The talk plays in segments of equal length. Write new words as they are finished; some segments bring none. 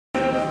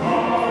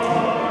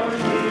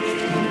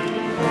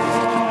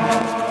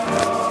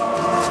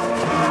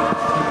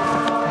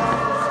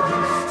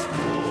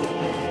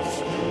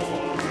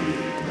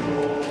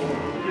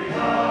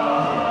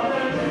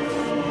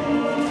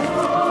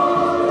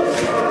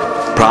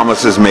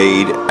Promises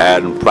made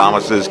and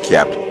promises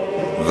kept,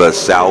 the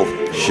South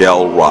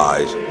shall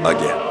rise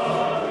again.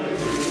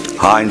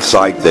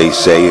 Hindsight, they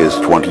say, is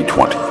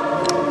 20/20,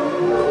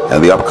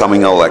 and the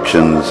upcoming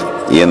elections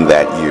in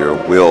that year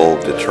will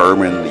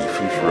determine the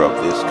future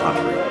of this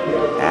country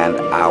and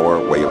our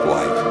way of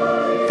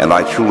life. And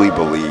I truly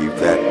believe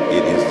that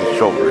it is the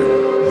children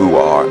who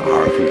are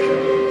our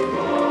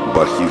future.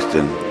 But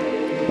Houston,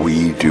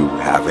 we do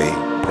have a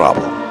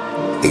problem,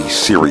 a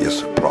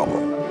serious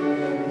problem.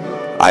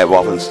 I have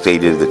often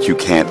stated that you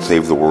can't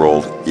save the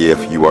world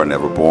if you are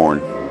never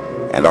born,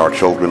 and our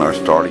children are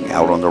starting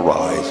out on the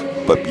rise,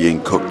 but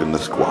being cooked in the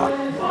squat,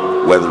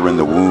 whether in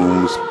the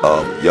wombs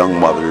of young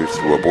mothers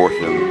through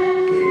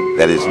abortion.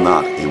 That is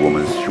not a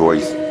woman's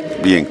choice.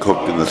 Being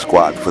cooked in the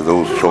squat for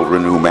those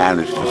children who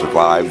manage to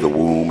survive the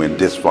womb in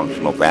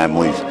dysfunctional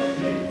families,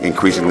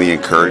 increasingly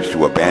encouraged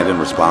to abandon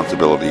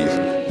responsibilities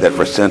that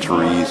for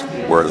centuries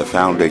were the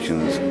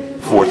foundations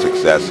for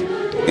success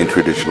in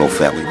traditional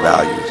family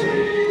values,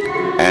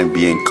 and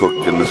being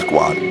cooked in the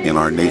squat in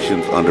our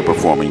nation's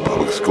underperforming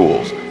public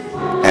schools,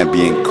 and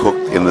being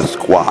cooked in the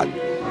squat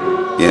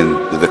in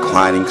the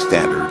declining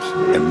standards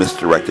and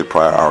misdirected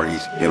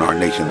priorities in our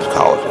nation's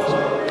colleges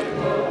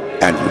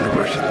and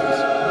universities.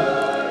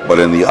 But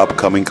in the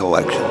upcoming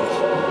elections,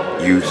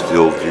 you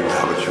still do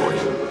have a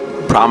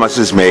choice.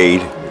 Promises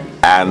made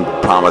and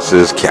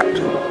promises kept.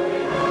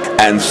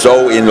 And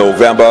so in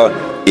November,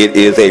 it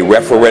is a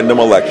referendum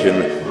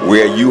election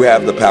where you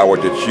have the power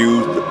to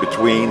choose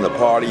between the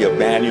party of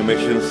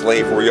manumission,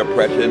 slavery,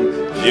 oppression,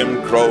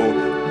 Jim Crow,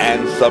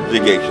 and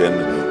subjugation,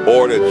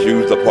 or to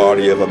choose the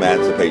party of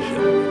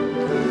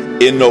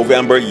emancipation. In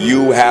November,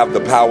 you have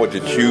the power to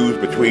choose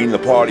between the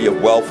party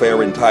of welfare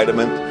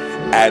entitlement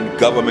and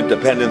government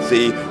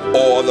dependency,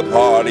 or the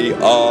party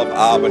of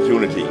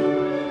opportunity.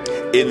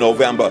 In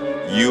November,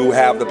 you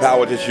have the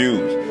power to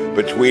choose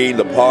between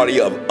the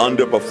party of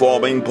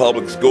underperforming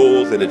public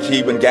schools and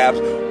achievement gaps,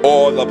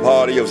 or the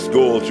party of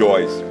school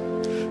choice.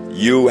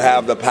 You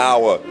have the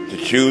power to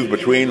choose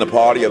between the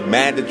party of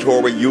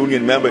mandatory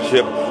union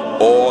membership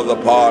or the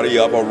party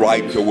of a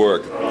right to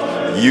work.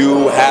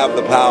 You have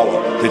the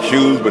power to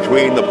choose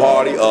between the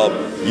party of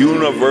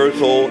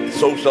universal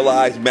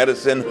socialized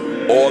medicine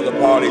or the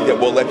party that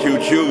will let you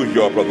choose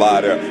your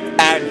provider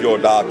and your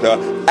doctor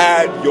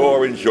and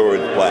your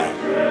insurance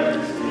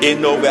plan. In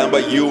November,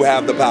 you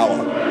have the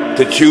power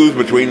to choose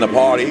between the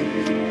party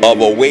of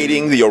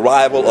awaiting the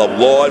arrival of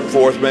law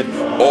enforcement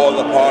or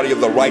the party of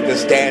the right to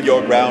stand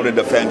your ground and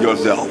defend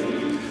yourself.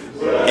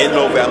 In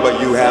November,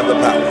 you have the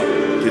power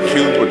to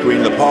choose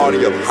between the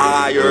party of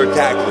higher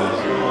taxes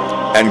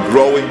and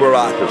growing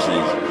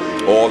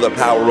bureaucracies or the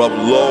power of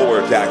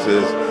lower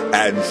taxes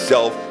and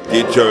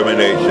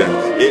self-determination.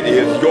 It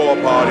is your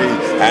party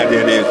and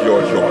it is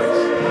your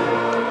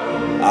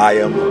choice. I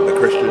am a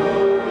Christian,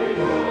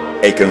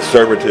 a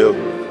conservative,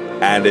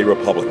 and a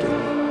Republican,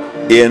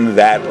 in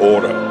that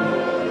order.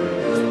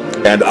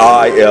 And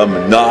I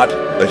am not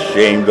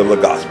ashamed of the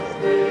gospel.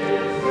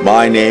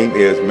 My name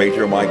is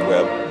Major Mike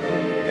Webb,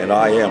 and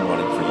I am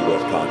running for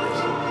U.S.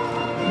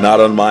 Congress, not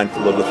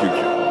unmindful of the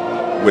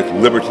future, with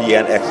liberty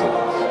and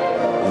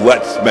excellence.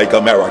 Let's make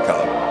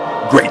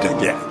America great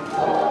again.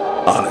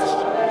 Honest.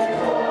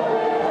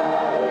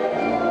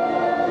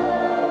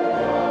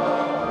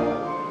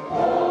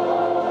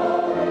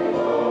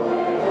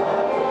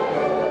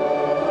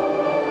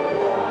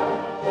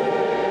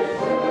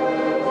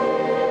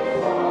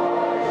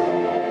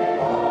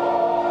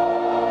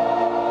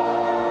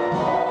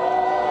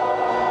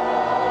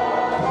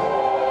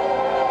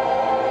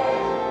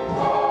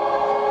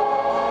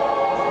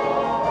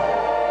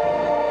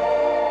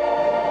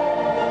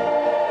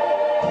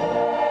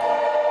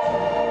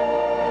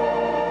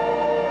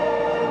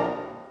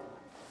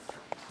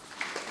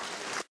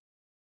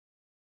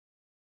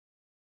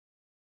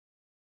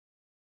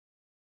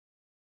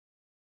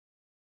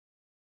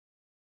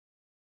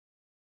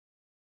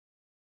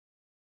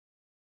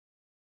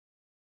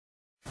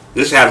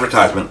 This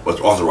advertisement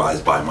was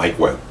authorized by Mike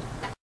Webb.